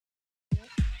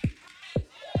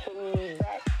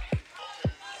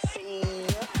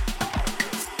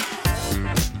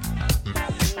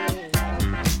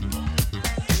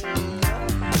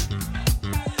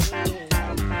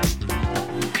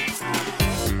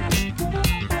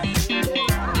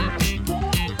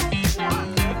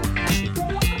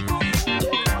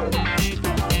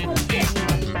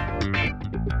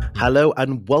Hello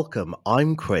and welcome.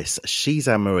 I'm Chris, she's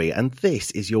Anne-Marie, and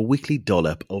this is your weekly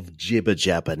dollop of jibber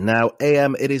jabber. Now,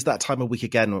 AM, it is that time of week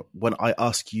again when I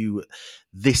ask you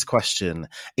this question.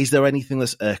 Is there anything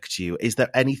that's irked you? Is there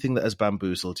anything that has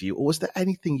bamboozled you? Or is there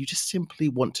anything you just simply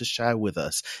want to share with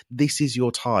us? This is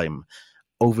your time.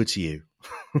 Over to you.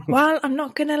 Well, I'm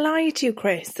not going to lie to you,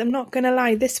 Chris. I'm not going to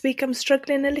lie. This week I'm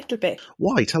struggling a little bit.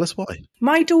 Why? Tell us why.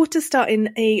 My daughter's starting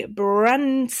a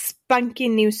brand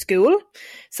spanking new school.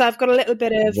 So I've got a little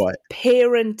bit of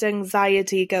parent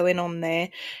anxiety going on there.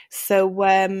 So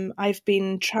I've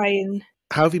been trying...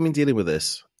 How have you been dealing with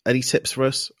this? Any tips for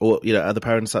us or, other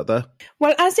parents out there?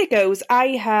 Well, as it goes, I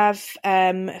have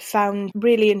found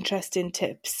really interesting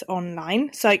tips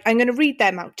online. So I'm going to read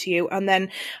them out to you and then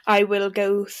I will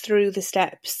go through the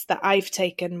steps that I've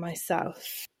taken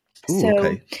myself. Ooh,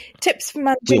 okay. Tips for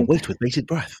managing... We'll wait with bated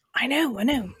breath. I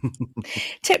know.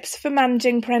 Tips for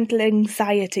managing parental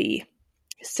anxiety.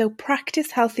 So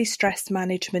practice healthy stress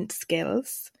management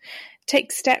skills.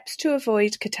 Take steps to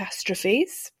avoid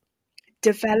catastrophes.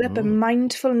 Develop a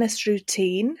mindfulness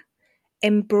routine,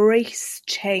 embrace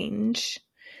change,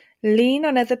 lean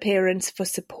on other parents for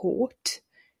support,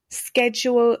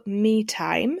 schedule me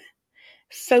time,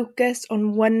 focus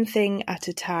on one thing at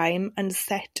a time, and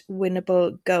set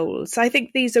winnable goals. So I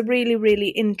think these are really, really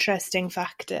interesting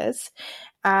factors.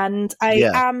 And I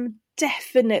am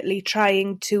definitely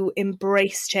trying to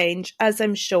embrace change, as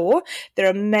I'm sure there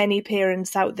are many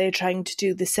parents out there trying to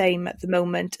do the same at the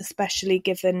moment, especially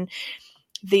given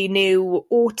the new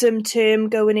autumn term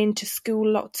going into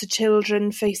school, lots of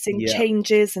children facing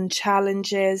changes and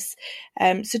challenges.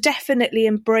 So definitely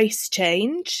embrace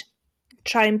change.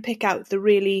 Try and pick out the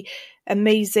really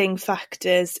amazing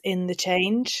factors in the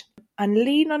change and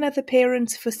lean on other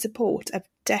parents for support. I've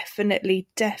definitely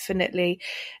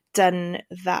done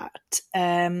that.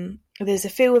 There's a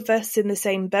few of us in the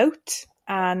same boat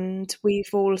and we've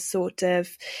all sort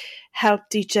of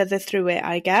helped each other through it,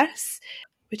 I guess.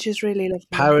 Which is really lovely.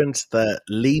 Parents that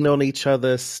lean on each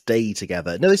other, stay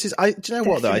together. No, this is, do you know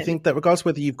what though? I think that regardless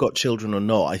whether you've got children or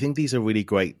not, I think these are really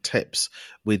great tips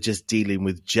with just dealing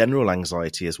with general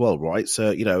anxiety as well, right?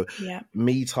 So,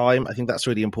 me time, I think that's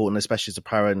really important, especially as a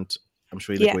parent. I'm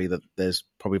sure you'll agree that there's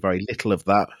probably very little of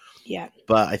that. Yeah.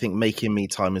 But I think making me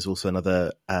time is also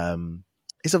another,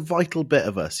 it's a vital bit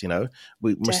of us,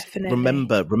 We must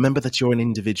remember that you're an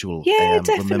individual. Yeah,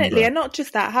 definitely. Remember. And not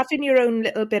just that, having your own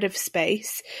little bit of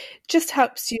space just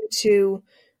helps you to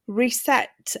reset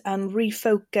and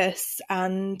refocus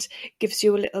and gives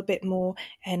you a little bit more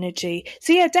energy.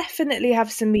 So definitely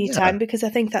have some me time because I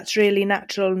think that's really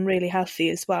natural and really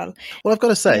healthy as well. Well, I've got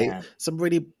to say, some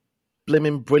really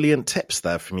blimmin' brilliant tips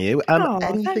there from you.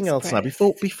 Anything else now?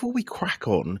 Before we crack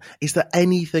on, is there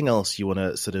anything else you want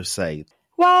to sort of say?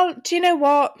 Well, do you know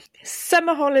what?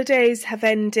 Summer holidays have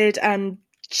ended and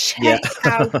check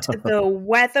out the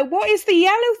weather. What is the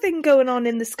yellow thing going on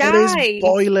in the sky? It is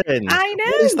boiling. I know.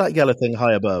 What is that yellow thing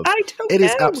high above? I don't know. It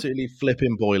is absolutely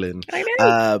flipping boiling. I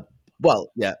know.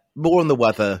 More on the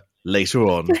weather later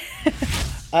on.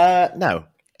 Now,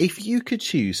 if you could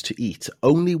choose to eat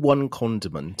only one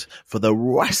condiment for the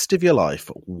rest of your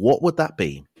life, what would that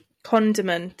be?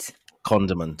 Condiment.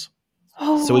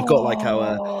 So we've got like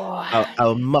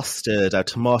our mustard, our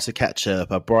tomato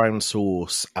ketchup, our brown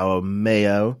sauce, our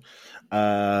mayo.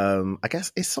 I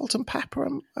guess is salt and pepper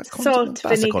a condiment? Salt,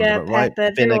 vinegar, right?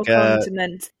 Pepper, vinegar. All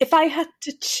condiments. If I had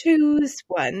to choose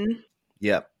one,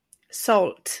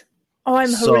 salt. Oh,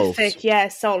 I'm horrific. Yeah,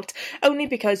 salt. Only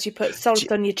because you put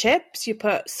salt on your chips. You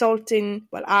put salt in.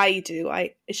 Well, I do.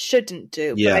 I shouldn't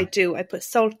do, but I do. I put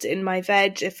salt in my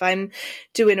veg if I'm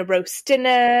doing a roast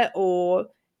dinner or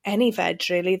any veg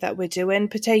really that we're doing.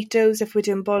 Potatoes, if we're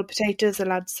doing boiled potatoes,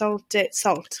 I'll add salt.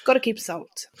 Got to keep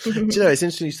salt. Do you know, it's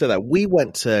interesting you said that. We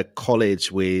went to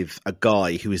college with a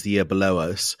guy who was the year below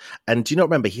us, and do you not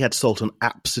remember he had salt on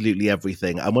absolutely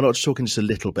everything? And we're not talking just a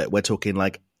little bit, we're talking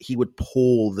like he would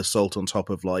pour the salt on top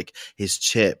of like his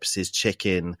chips, his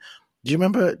chicken. Do you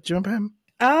remember him?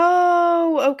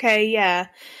 Oh, okay, yeah.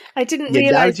 I didn't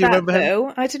realise that,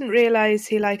 though. I didn't realise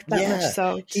he liked that much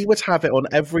salt. He would have it on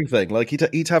everything. Like,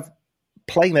 he'd have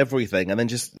plain everything and then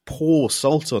just pour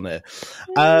salt on it.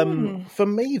 For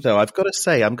me, though, I've got to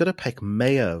say, I'm going to pick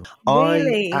mayo.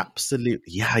 Really?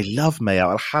 I love mayo.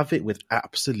 I'll have it with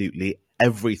absolutely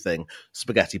everything.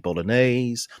 Spaghetti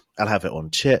bolognese. I'll have it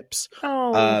on chips.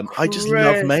 Oh, I just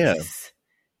love mayo.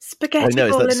 Spaghetti I know,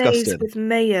 is that bolognese disgusting? with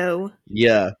mayo.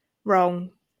 Yeah. Wrong.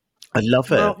 I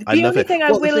love it. Wrong. I The love only it. thing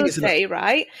I Well, the thing will is, say,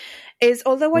 right, is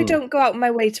although I Mm. don't go out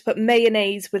my way to put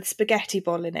mayonnaise with spaghetti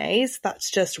bolognese, that's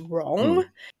just wrong.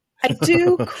 I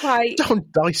do quite...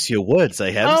 Don't dice your words,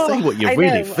 Ahem. Oh, Say what you I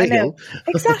really know. feel.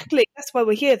 Exactly. That's why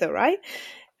we're here, though, right?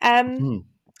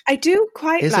 I do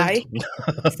quite Is like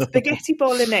it? spaghetti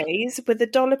bolognese with a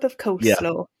dollop of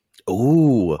coleslaw.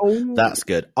 Ooh, Oh, that's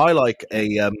good. I like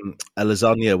a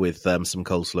lasagna with some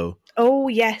coleslaw. oh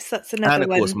yes, that's another And of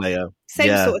course one. mayo. Same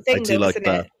Yeah, sort of I thing, do though, like isn't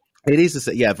that. it? It is,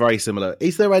 very similar.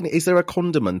 Is there a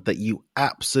condiment that you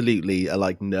absolutely are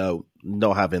like, no,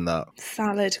 not having that?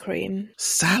 Salad cream.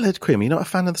 Salad cream. You're not a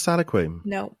fan of the salad cream?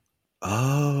 No,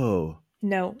 Oh.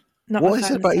 not a What is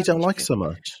fan it of about you salad don't like cream. so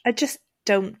much? I just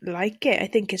don't like it. I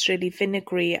think it's really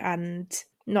vinegary and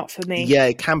not for me. Yeah,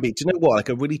 it can be. Do you know what? Like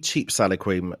a really cheap salad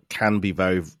cream can be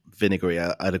very vinegary.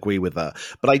 I'd agree with that.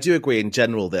 But I do agree in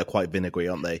general they're quite vinegary,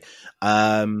 aren't they?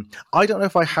 I don't know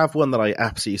if I have one that I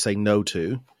absolutely say no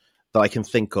to that I can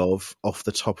think of off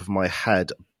the top of my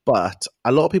head. But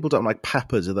a lot of people don't like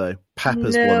pepper, do they?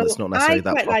 Pepper's one that's not necessarily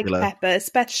that I quite popular. like pepper,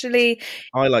 especially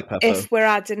I like pepper. if we're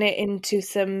adding it into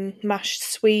some mashed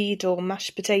swede or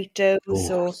mashed potatoes.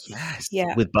 Oh, yes.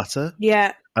 Yeah. With butter.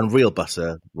 Yeah, And real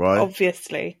butter, right?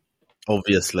 obviously.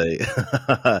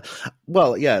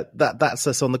 Well, yeah, that's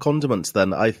us on the condiments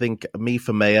then. I think me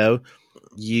for mayo,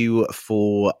 you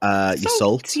for your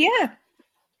salt. Yeah.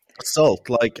 Salt,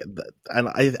 and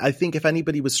I think if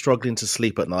anybody was struggling to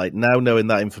sleep at night, now knowing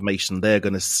that information, they're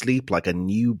going to sleep like a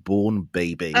newborn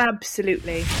baby.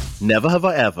 Absolutely. Never have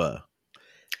I ever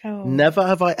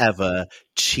Oh.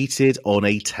 cheated on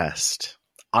a test.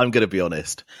 I'm going to be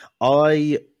honest.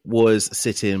 I was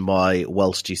sitting my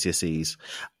Welsh GCSEs,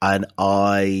 and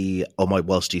my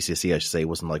Welsh GCSE, I should say, it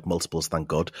wasn't like multiples, thank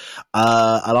God.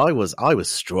 And I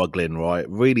was struggling, right?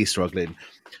 Really struggling.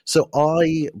 So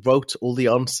I wrote all the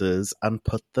answers and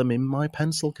put them in my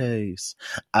pencil case.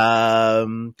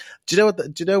 Do you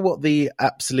know what the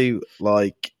absolute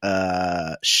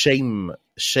shame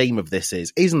of this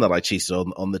is? Isn't that I cheated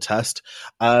on the test?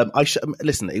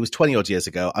 Listen, it was 20 odd years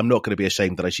ago. I'm not going to be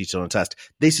ashamed that I cheated on a test.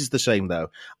 This is the shame, though.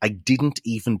 I didn't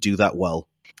even do that well.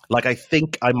 Like, I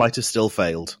think I might have still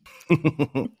failed.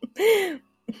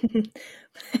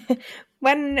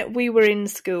 When we were in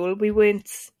school,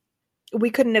 we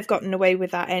couldn't have gotten away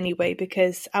with that anyway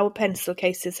because our pencil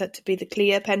cases had to be the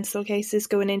clear pencil cases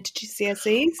going into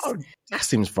GCSEs. Oh, that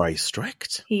seems very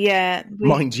strict. Yeah.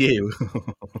 Mind you.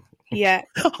 Yeah.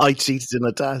 I cheated in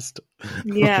a test.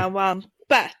 Yeah, well,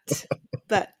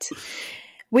 but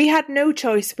we had no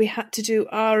choice. We had to do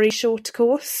RE short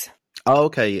course. Oh,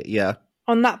 okay, yeah.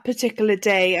 On that particular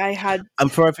day, I had...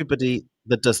 And for everybody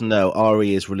that doesn't know,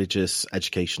 RE is religious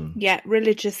education. Yeah,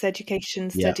 religious education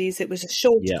studies. Yeah. It was a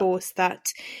short course that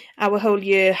our whole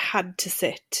year had to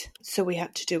sit, so we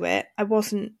had to do it. I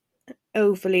wasn't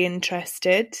overly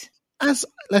interested.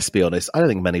 Let's be honest, I don't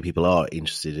think many people are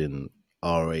interested in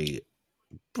RE.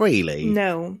 Really?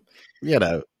 No. You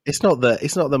know, it's not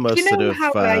the most sort of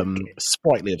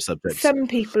sprightly of subjects. Some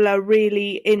people are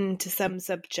really into some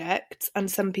subjects and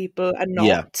some people are not.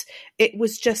 Yeah. It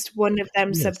was just one of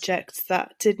them subjects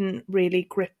that didn't really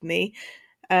grip me.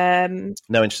 No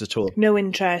interest at all? No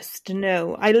interest,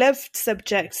 no. I loved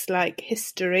subjects like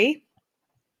history.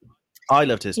 I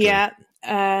loved history. Yeah.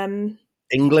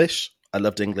 English? I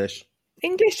loved English.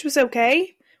 English was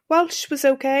okay. Welsh was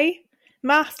okay.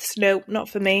 Maths, no, not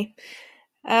for me.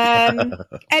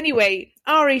 Anyway,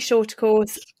 RE short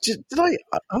course.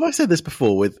 Have I said this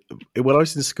before? When I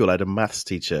was in school, I had a maths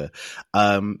teacher,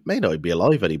 may not be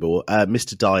alive anymore,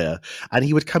 Mr. Dyer, and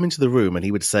he would come into the room and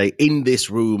he would say, "In this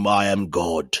room, I am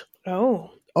God." Oh,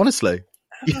 honestly,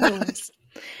 yes,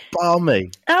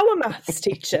 balmy. Our maths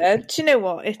teacher, do you know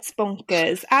what? It's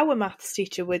bonkers. Our maths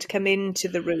teacher would come into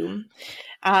the room.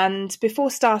 And before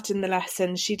starting the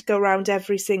lesson, she'd go around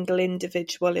every single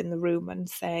individual in the room and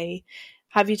say,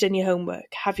 "Have you done your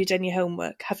homework? Have you done your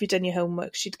homework? Have you done your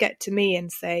homework?" She'd get to me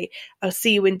and say, "I'll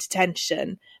see you in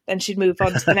detention." Then she'd move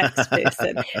on to the next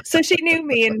person. So she knew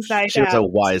me inside out. She was a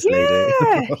wise lady.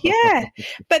 Yeah.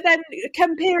 But then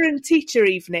come parent teacher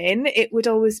evening, it would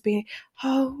always be,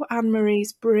 "Oh,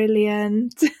 Anne-Marie's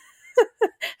brilliant."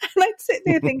 And I'd sit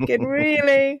there thinking,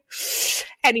 really?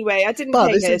 Anyway, I didn't.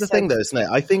 But this is the thing, though, isn't it?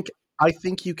 I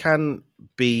think you can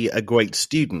be a great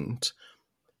student,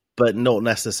 but not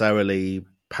necessarily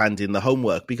hand in the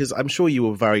homework, because I'm sure you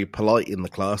were very polite in the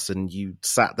class and you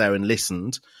sat there and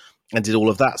listened, and did all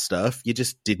of that stuff. You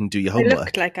just didn't do your I homework.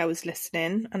 looked like I was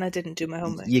listening and I didn't do my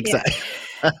homework. Exactly.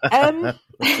 Yeah.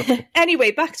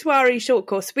 Anyway, back to RE short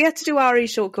course. We had to do RE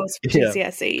short course for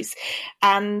GCSEs.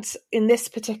 And in this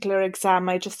particular exam,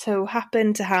 I just so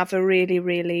happened to have a really,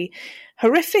 really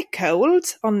horrific cold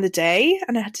on the day,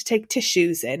 and I had to take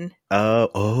tissues in.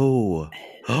 Oh.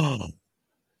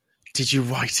 Did you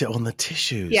write it on the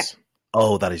tissues? Yeah.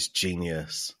 Oh, that is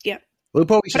genius. Yeah. We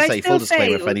probably should say full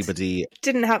disclaimer failed. if anybody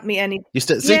didn't help me any. You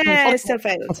still, I still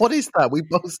failed. What is that? We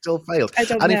both still failed. I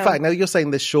don't know. In fact, now you're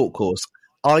saying this short course,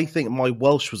 I think my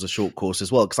Welsh was a short course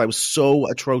as well, because I was so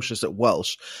atrocious at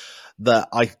Welsh that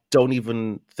I don't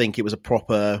even think it was a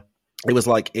proper. It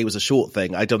was a short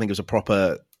thing. I don't think it was a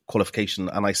proper qualification,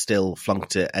 and I still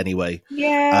flunked it anyway.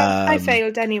 Yeah, I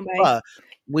failed anyway. But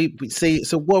we see.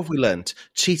 So what have we learned?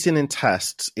 Cheating in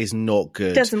tests is not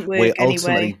good. Doesn't work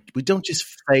anyway. We don't just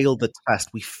fail the test;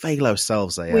 we fail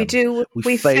ourselves. We do.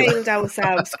 We failed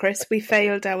ourselves, Chris. We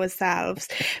failed ourselves.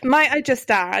 Might I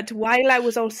just add, while I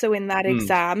was also in that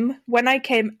exam, when I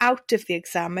came out of the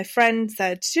exam, my friend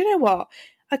said, "Do you know what?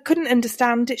 I couldn't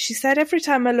understand it." She said, "Every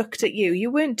time I looked at you, you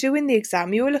weren't doing the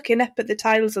exam. You were looking up at the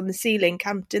tiles on the ceiling,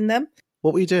 counting them."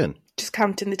 What were you doing? Just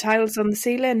counting the tiles on the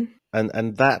ceiling.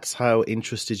 And that's how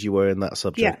interested you were in that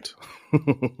subject.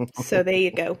 Yeah. So there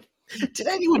you go. Did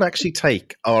anyone actually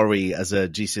take RE as a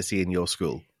GCSE in your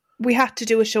school? We had to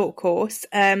do a short course.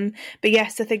 But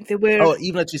yes, I think there were... Oh,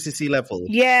 even at GCSE level?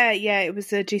 Yeah, it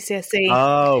was a GCSE.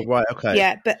 Oh, right, okay.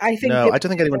 Yeah, but I think... No, I don't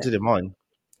think anyone did in mine.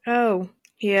 Oh,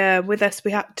 yeah, with us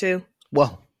we had to.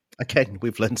 Well, again,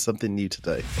 we've learned something new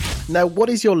today. Now, what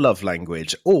is your love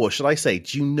language? Or should I say,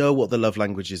 do you know what the love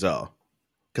languages are?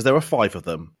 Because there are 5 of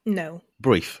them. No.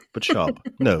 Brief, but sharp.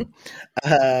 No.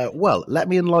 Well, let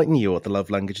me enlighten you what the love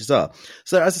languages are.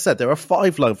 So, as I said, there are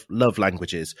 5 love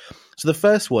languages. So the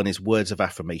first one is words of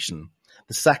affirmation.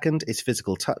 The second is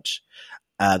physical touch.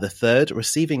 The third,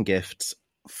 receiving gifts.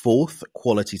 4th,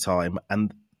 quality time.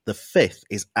 And the 5th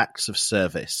is acts of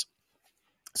service.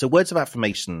 So words of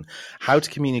affirmation, how to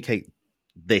communicate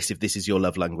this if this is your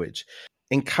love language.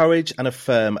 Encourage and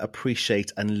affirm,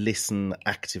 appreciate and listen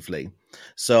actively.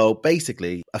 So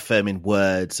basically affirming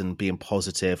words and being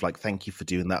positive, like thank you for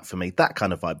doing that for me, that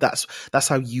kind of vibe. That's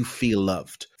how you feel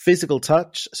loved. Physical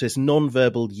touch, so it's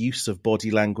non-verbal use of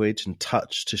body language and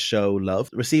touch to show love.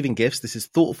 Receiving gifts, this is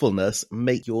thoughtfulness,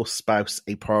 make your spouse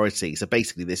a priority. So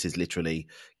basically this is literally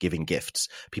giving gifts.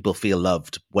 People feel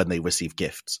loved when they receive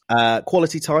gifts.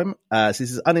 Quality time, so this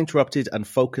is uninterrupted and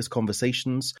focused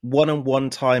conversations. One-on-one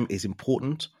time is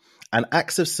important. And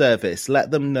acts of service,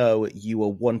 let them know you are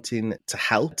wanting to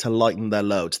help, to lighten their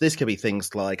load. So this could be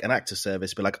things like an act of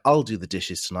service, be like, I'll do the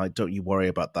dishes tonight, don't you worry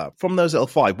about that. From those little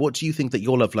 5, what do you think that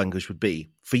your love language would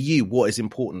be? For you, what is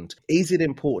important? Is it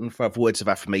important for words of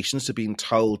affirmations, to being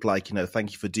told like,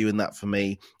 thank you for doing that for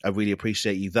me, I really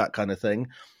appreciate you, that kind of thing?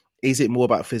 Is it more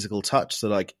about physical touch? So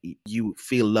like you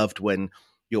feel loved when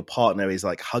your partner is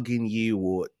like hugging you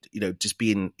or, just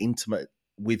being intimate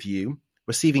with you?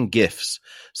 Receiving gifts,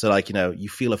 so like you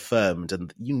feel affirmed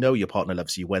and your partner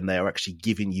loves you when they are actually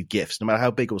giving you gifts, no matter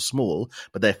how big or small,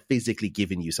 but they're physically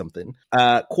giving you something.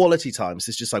 Quality time, so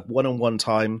it's just like one-on-one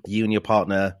time, you and your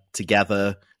partner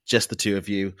together, just the two of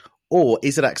you. Or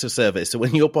is it acts of service? So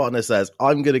when your partner says,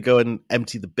 I'm going to go and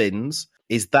empty the bins,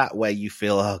 is that where you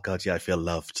feel, oh God, yeah, I feel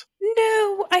loved?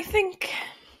 No, I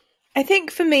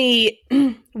think for me,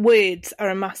 words are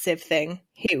a massive thing,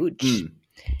 huge.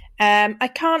 I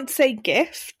can't say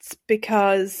gifts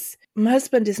because my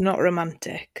husband is not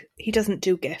romantic. He doesn't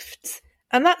do gifts.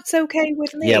 And that's okay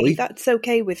with me. Yeah, that's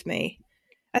okay with me.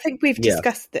 I think we've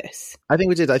discussed this. I think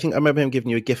we did. I remember him giving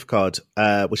you a gift card,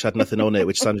 which had nothing on it,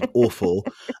 which sounded awful.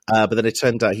 But then it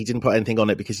turned out he didn't put anything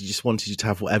on it because he just wanted you to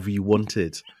have whatever you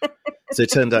wanted. So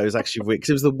it turned out it was actually because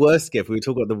it was the worst gift. We were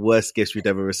talking about the worst gifts we'd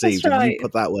ever received. That's right. And you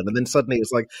put that one. And then suddenly it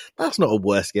was like, that's not a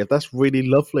worst gift. That's really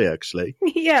lovely, actually.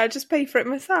 Yeah, I'll just pay for it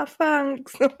myself.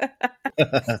 Thanks.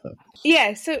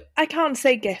 Yeah, so I can't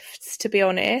say gifts, to be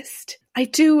honest. I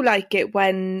do like it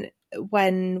when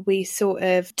we sort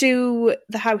of do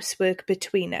the housework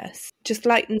between us. Just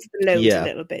lightens the load a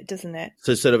little bit, doesn't it?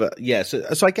 So sort of,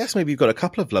 So I guess maybe you've got a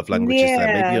couple of love languages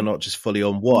there. Maybe you're not just fully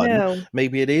on one. No.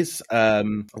 Maybe it is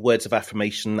words of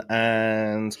affirmation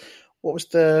and what was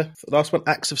the last one?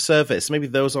 Acts of service. Maybe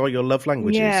those are your love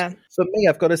languages. Yeah. For me,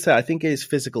 I've got to say, I think it is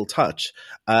physical touch.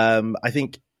 I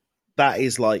think that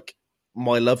is like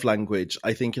my love language,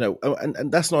 I think,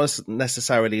 and that's not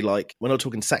necessarily like, we're not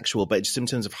talking sexual, but just in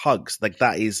terms of hugs, like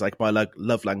that is like my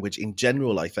love language in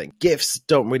general, I think. Gifts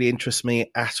don't really interest me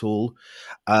at all.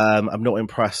 I'm not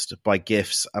impressed by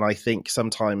gifts. And I think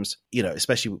sometimes,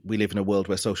 especially we live in a world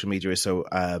where social media is so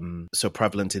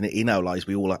prevalent in our lives,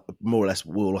 we all more or less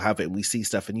will have it. And we see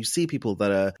stuff and you see people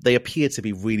that they appear to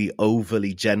be really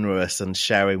overly generous and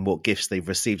sharing what gifts they've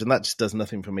received. And that just does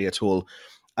nothing for me at all.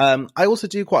 I also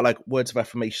do quite like words of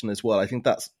affirmation as well. I think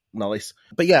that's nice.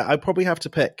 But yeah, I probably have to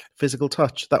pick physical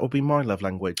touch. That would be my love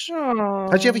language.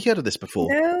 Aww. Had you ever heard of this before?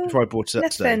 No, before I brought it up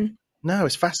nothing. today? No,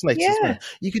 it's fascinating, Yeah. isn't it?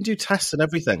 You can do tests and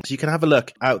everything. So you can have a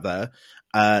look out there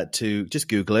to just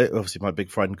Google it. Obviously, my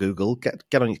big friend Google. Get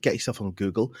yourself on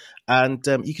Google. And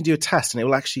you can do a test and it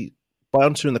will actually, by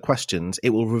answering the questions,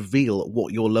 it will reveal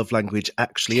what your love language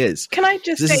actually is. Can I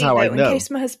just This say, is how though, I in know.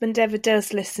 case my husband ever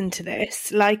does listen to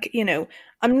this,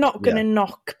 I'm not going to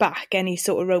knock back any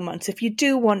sort of romance. If you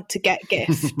do want to get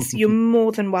gifts, you're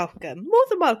more than welcome. More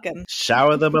than welcome.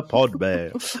 Shower them upon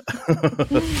me.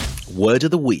 Word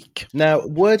of the week. Now,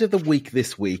 word of the week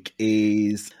this week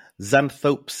is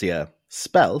xanthopsia,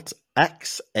 spelt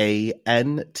Xanthopsia.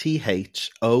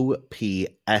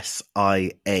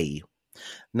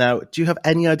 Now, do you have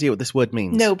any idea what this word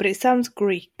means? No, but it sounds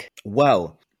Greek.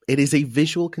 Well, it is a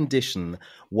visual condition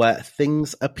where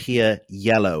things appear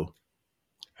yellow.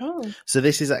 Oh. So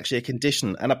this is actually a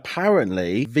condition. And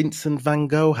apparently Vincent van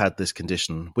Gogh had this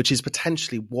condition, which is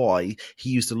potentially why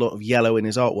he used a lot of yellow in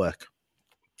his artwork.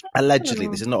 Allegedly,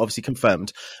 this is not obviously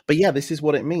confirmed. But yeah, this is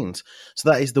what it means.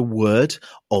 So that is the word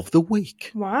of the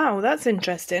week. Wow, that's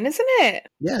interesting, isn't it?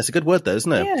 Yeah, it's a good word though,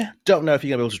 isn't it? Yeah. Don't know if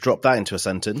you're going to be able to drop that into a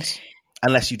sentence.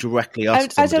 Unless you directly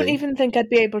ask I somebody. don't even think I'd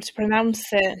be able to pronounce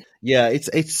it. Yeah,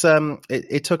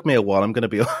 it took me a while. I'm going to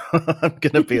be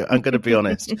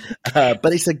honest.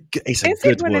 But it's a good Is word.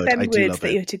 it one of them I do words love that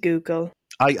it. you had to Google?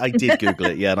 I did Google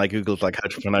it, yeah, and I Googled like how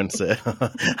to pronounce it.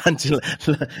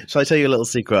 Shall I tell you a little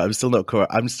secret? I'm still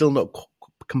not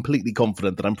completely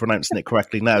confident that I'm pronouncing it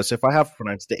correctly now. So if I have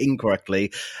pronounced it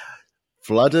incorrectly,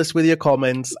 flood us with your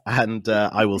comments and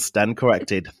I will stand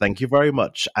corrected. Thank you very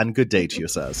much and good day to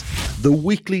yourselves. The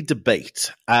weekly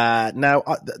debate. Now,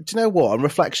 do you know what? On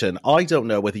reflection, I don't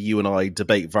know whether you and I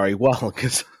debate very well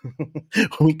because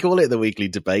we call it the weekly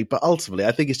debate, but ultimately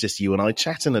I think it's just you and I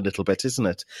chatting a little bit, isn't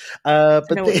it? I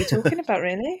know what you're talking about,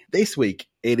 really. This week,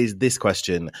 it is this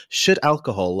question. Should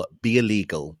alcohol be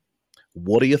illegal?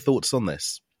 What are your thoughts on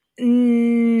this?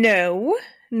 No.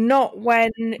 Not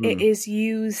when it is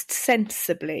used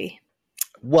sensibly.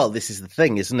 Well, this is the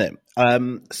thing, isn't it?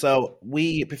 So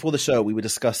before the show, we were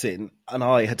discussing, and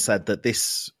I had said that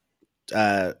this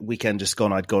weekend just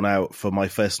gone, I'd gone out for my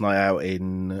first night out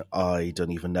in, I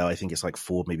don't even know, I think it's like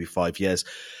 4, maybe 5 years.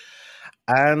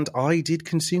 And I did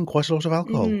consume quite a lot of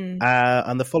alcohol.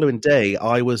 And the following day,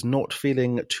 I was not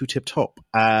feeling too tip-top.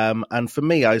 And for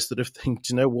me, I sort of think,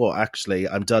 do you know what? Actually,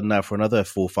 I'm done now for another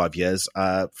 4 or 5 years.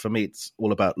 For me, it's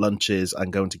all about lunches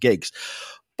and going to gigs.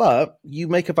 But you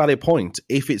make a valid point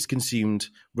if it's consumed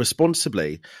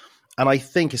responsibly. And I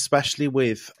think especially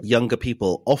with younger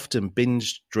people, often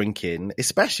binge drinking,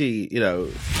 especially,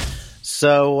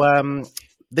 so...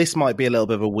 this might be a little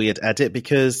bit of a weird edit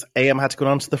because AM had to go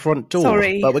onto the front door.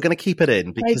 Sorry. But we're going to keep it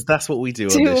in because that's what we do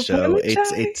on this show.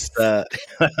 Apologize. There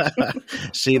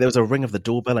was a ring of the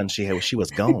doorbell and she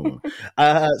was gone.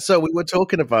 So we were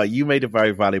talking about, you made a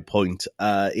very valid point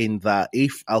in that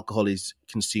if alcohol is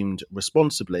consumed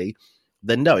responsibly,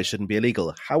 then no, it shouldn't be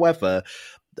illegal. However,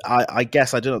 I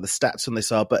guess I don't know what the stats on this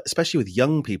are, but especially with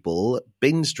young people,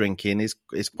 binge drinking is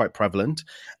quite prevalent,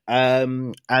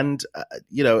 and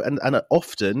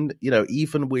often,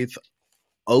 even with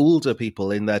older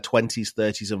people in their 20s,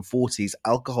 30s, and 40s,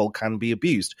 alcohol can be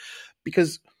abused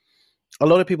because a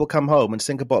lot of people come home and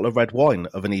sink a bottle of red wine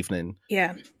of an evening,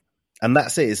 Yeah, and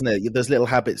that's it, isn't it? Those little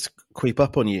habits creep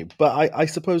up on you. But I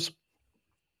suppose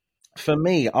for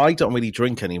me, I don't really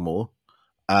drink anymore.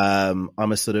 I'm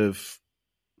a sort of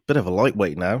bit of a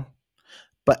lightweight now,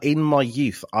 but in my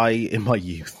youth,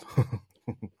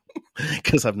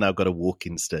 because I've now got a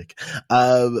walking stick.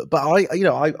 But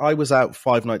I was out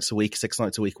 5 nights a week, 6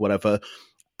 nights a week, whatever,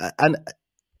 and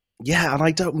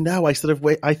I don't know. I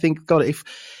think, God,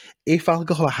 if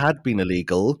alcohol had been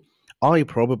illegal, I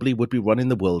probably would be running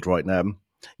the world right now.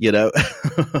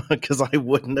 Because I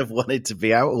wouldn't have wanted to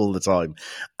be out all the time.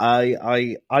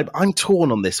 I'm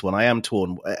torn on this one. I am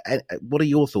torn. What are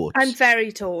your thoughts? I'm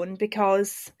very torn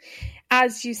because,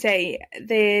 as you say,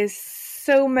 there's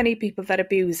so many people that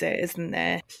abuse it, isn't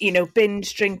there?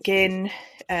 Binge drinking,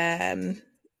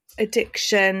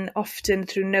 addiction, often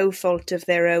through no fault of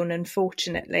their own,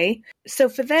 unfortunately. So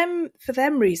for them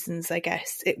reasons, I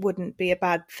guess it wouldn't be a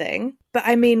bad thing. But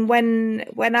I mean, when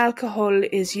alcohol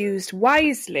is used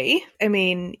wisely, I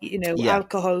mean,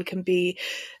 alcohol can be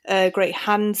a great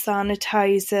hand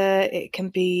sanitizer. It can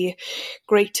be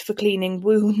great for cleaning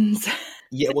wounds.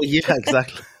 Yeah, well, yeah,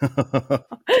 exactly.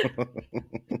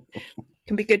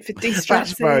 Can be good for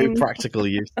de-stressing. That's very practical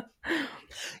use.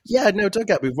 Yeah, no, don't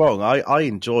get me wrong. I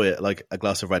enjoy it like a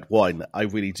glass of red wine. I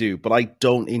really do. But I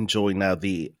don't enjoy now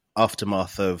the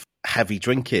aftermath of heavy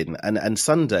drinking. And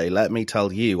Sunday, let me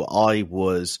tell you, I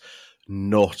was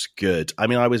not good. I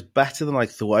mean, I was better than I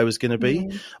thought I was going to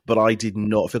be, but I did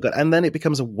not feel good. And then it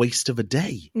becomes a waste of a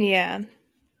day. Yeah.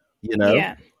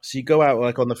 Yeah. So you go out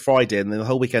like on the Friday and then the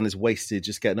whole weekend is wasted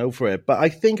just getting over it. But I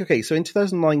think, okay, so in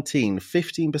 2019,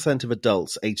 15% of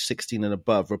adults aged 16 and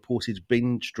above reported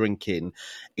binge drinking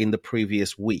in the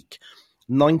previous week.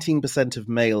 19% of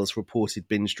males reported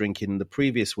binge drinking in the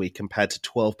previous week compared to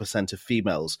 12% of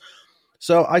females.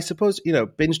 So I suppose,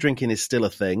 binge drinking is still a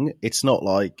thing. It's not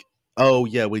like, oh,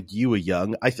 yeah, when you were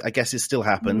young. I guess it still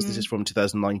happens. This is from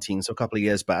 2019, so a couple of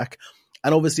years back.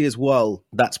 And obviously as well,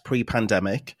 that's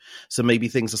pre-pandemic. So maybe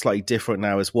things are slightly different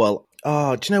now as well.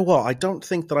 Do you know what? I don't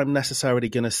think that I'm necessarily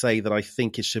going to say that I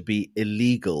think it should be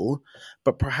illegal,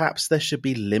 but perhaps there should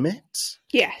be limits.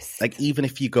 Yes. Like even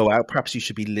if you go out, perhaps you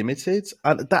should be limited.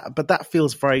 But that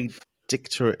feels very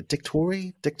dictating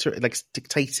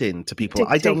to people.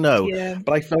 I don't know. Yeah.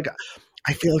 But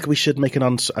I feel like we should make an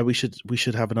answer. We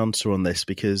should have an answer on this,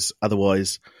 because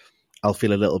otherwise I'll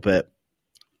feel a little bit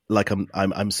like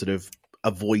I'm sort of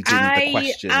avoiding the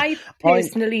question. I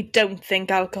personally don't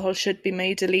think alcohol should be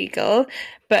made illegal,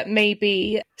 but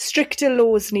maybe stricter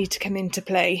laws need to come into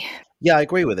play. Yeah, I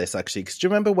agree with this, actually. Because do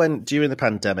you remember during the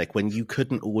pandemic, when you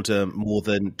couldn't order more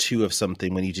than 2 of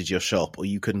something when you did your shop, or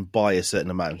you couldn't buy a certain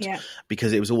amount,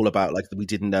 because it was all about like we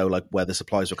didn't know like where the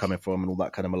supplies were coming from and all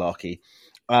that kind of malarkey.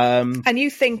 And you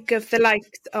think of the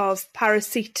likes of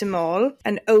paracetamol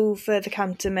and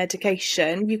over-the-counter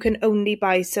medication, you can only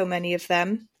buy so many of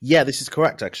them. Yeah, this is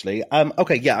correct, actually.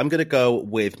 Okay, yeah, I'm going to go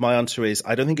with my answer is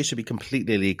I don't think it should be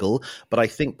completely illegal, but I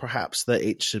think perhaps that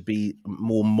it should be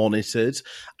more monitored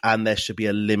and there should be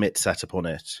a limit set upon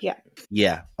it. Yeah.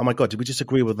 Yeah. Oh my God, did we just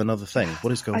agree with another thing?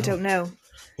 What is going on? I don't know.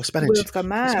 We're spending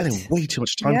way too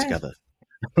much time together.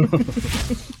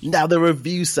 Now, the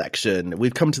review section.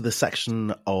 We've come to the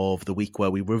section of the week where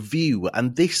we review,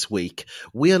 and this week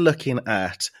we are looking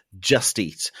at Just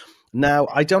Eat. Now,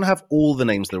 I don't have all the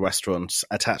names of the restaurants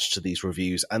attached to these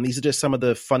reviews, and these are just some of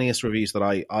the funniest reviews that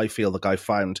I feel like I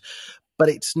found. But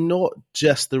it's not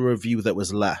just the review that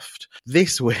was left.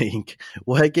 This week,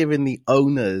 we're giving the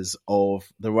owners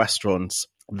of the restaurants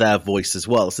their voice as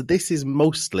well. So this is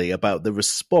mostly about the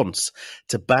response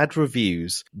to bad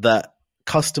reviews that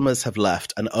customers have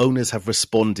left and owners have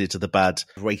responded to the bad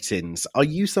ratings. Are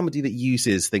you somebody that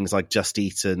uses things like Just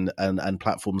Eat and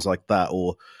platforms like that,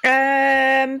 or?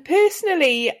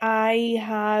 Personally, I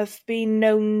have been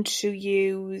known to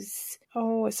use.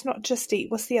 Oh, it's not Just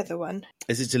Eat. What's the other one?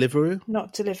 Is it Deliveroo?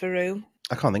 Not Deliveroo.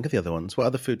 I can't think of the other ones. What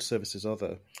other food services are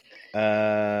there?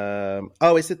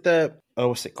 Is it the? Oh,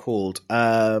 what's it called?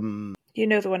 You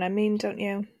know the one I mean, don't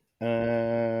you?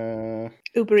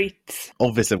 Uber Eats.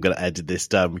 Obviously, I'm going to edit this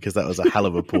down because that was a hell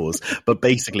of a pause. But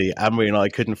basically, Amory and I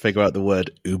couldn't figure out the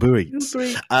word Uber Eats.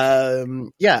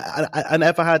 Yeah, I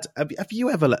never had. Have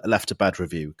you ever left a bad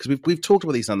review? Because we've talked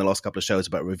about these on the last couple of shows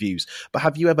about reviews. But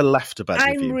have you ever left a bad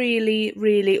review? I'm really,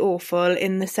 really awful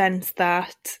in the sense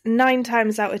that 9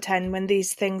 times out of 10, when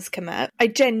these things come up, I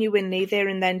genuinely there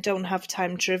and then don't have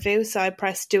time to review, so I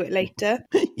press do it later.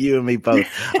 You and me both.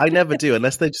 I never do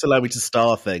unless they just allow me to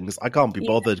star things. I can't be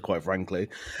bothered, quite frankly.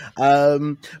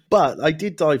 But I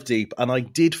did dive deep and I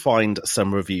did find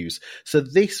some reviews. So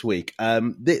this week,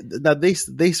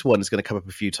 this one is going to come up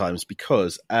a few times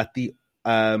because at the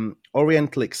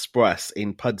Oriental Express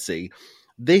in Pudsey,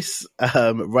 this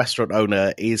restaurant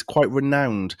owner is quite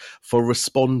renowned for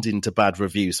responding to bad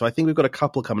reviews. So I think we've got a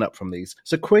couple coming up from these.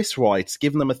 So Chris writes,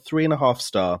 giving them a 3.5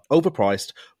 star,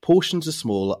 overpriced, portions are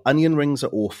small, onion rings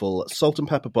are awful, salt and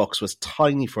pepper box was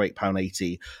tiny for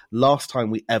 £8.80, last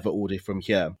time we ever ordered from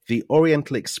here. The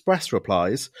Oriental Express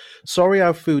replies, sorry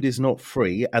our food is not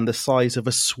free and the size of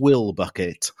a swill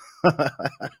bucket.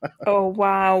 Oh,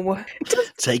 wow.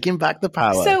 Taking back the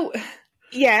power. So...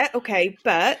 yeah, okay,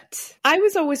 but I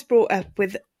was always brought up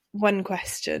with one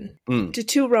question. Do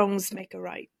two wrongs make a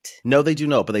right? No, they do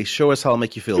not, but they sure as hell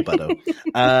make you feel better.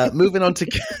 Moving on to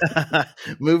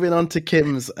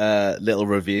Kim's little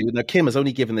review. Now, Kim has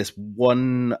only given this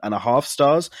 1.5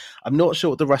 stars. I'm not sure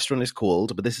what the restaurant is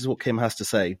called, but this is what Kim has to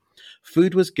say.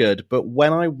 Food was good, but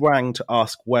when I rang to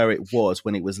ask where it was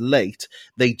when it was late,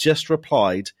 they just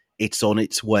replied, "It's on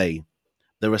its way."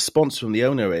 The response from the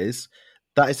owner is,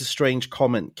 "That is a strange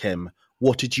comment, Kim.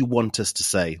 What did you want us to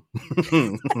say?"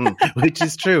 Which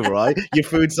is true, right? Your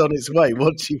food's on its way.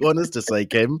 What do you want us to say,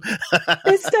 Kim?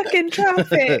 They're stuck in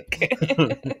traffic.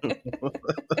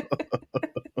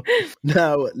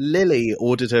 Now, Lily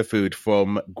ordered her food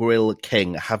from Grill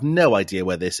King. Have no idea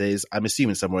where this is. I'm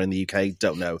assuming somewhere in the UK.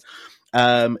 Don't know.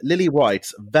 Lily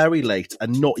writes, "Very late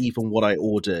and not even what I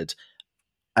ordered."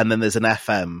 And then there's an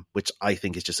FM, which I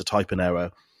think is just a typing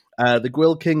error. The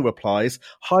Grill King replies,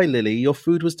 "Hi Lily, your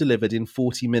food was delivered in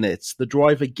 40 minutes. The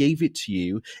driver gave it to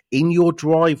you in your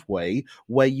driveway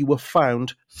where you were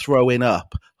found throwing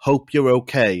up. Hope you're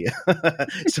okay."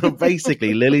 So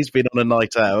basically, Lily's been on a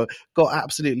night out, got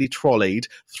absolutely trolleyed,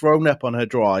 thrown up on her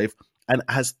drive, and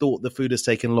has thought the food has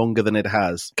taken longer than it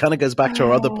has. Kind of goes back to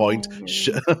our other point.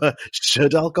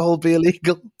 Should alcohol be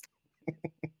illegal?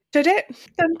 Should it?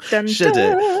 Dun, dun, Should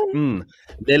dun. it?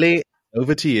 Lily,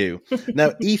 over to you.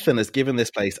 Now, Ethan has given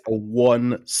this place a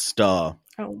 1 star.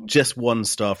 Oh. Just 1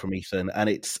 star from Ethan, and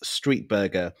it's Street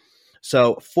Burger.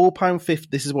 So £4.50,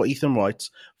 this is what Ethan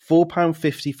writes,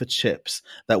 £4.50 for chips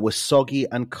that were soggy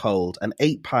and cold, and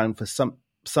 £8 for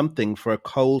something for a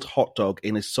cold hot dog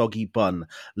in a soggy bun.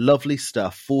 Lovely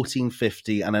stuff,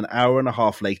 $14.50, and an hour and a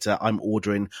half later, I'm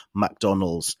ordering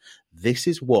McDonald's. This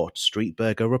is what Street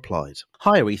Burger replied.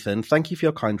 "Hi Ethan, thank you for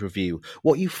your kind review.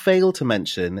 What you failed to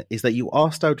mention is that you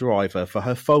asked our driver for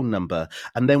her phone number,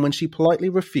 and then when she politely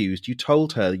refused, you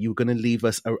told her you were going to leave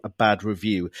us a bad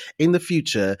review. In the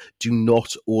future, do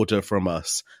not order from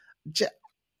us." That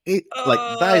is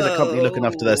a company looking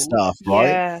after their staff, right?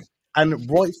 Yeah.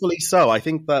 And rightfully so. I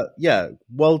think that,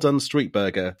 well done, Street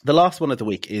Burger. The last one of the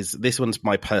week this one's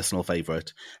my personal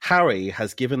favourite. Harry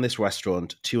has given this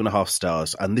restaurant 2.5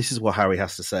 stars, and this is what Harry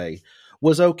has to say.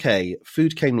 "Was okay,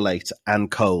 food came late and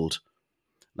cold."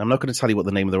 Now, I'm not going to tell you what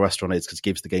the name of the restaurant is because it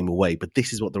gives the game away, but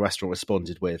this is what the restaurant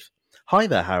responded with. "Hi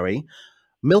there, Harry.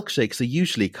 Milkshakes are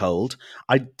usually cold.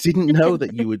 I didn't know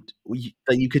that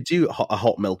you could do a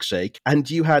hot milkshake, and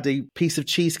you had a piece of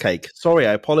cheesecake. Sorry,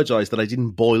 I apologize that I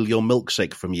didn't boil your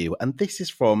milkshake from you." And this is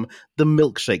from the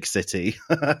Milkshake City.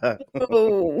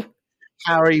 Oh.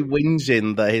 Harry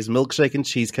whinging that his milkshake and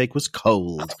cheesecake was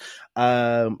cold.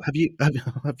 Have you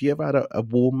ever had a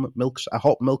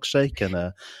hot milkshake and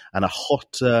a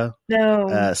hot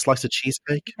No. slice of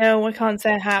cheesecake? No, I can't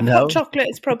say I have. No? Hot chocolate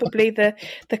is probably the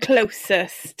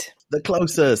closest. The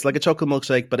closest, like a chocolate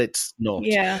milkshake, but it's not.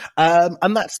 Yeah.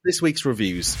 And that's this week's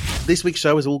reviews. This week's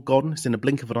show is all gone. It's in a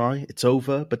blink of an eye. It's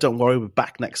over. But don't worry, we're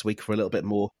back next week for a little bit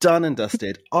more. Done and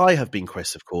dusted. I have been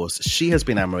Chris, of course. She has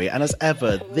been Anne-Marie. And as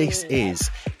ever, this is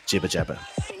Jibber Jabber.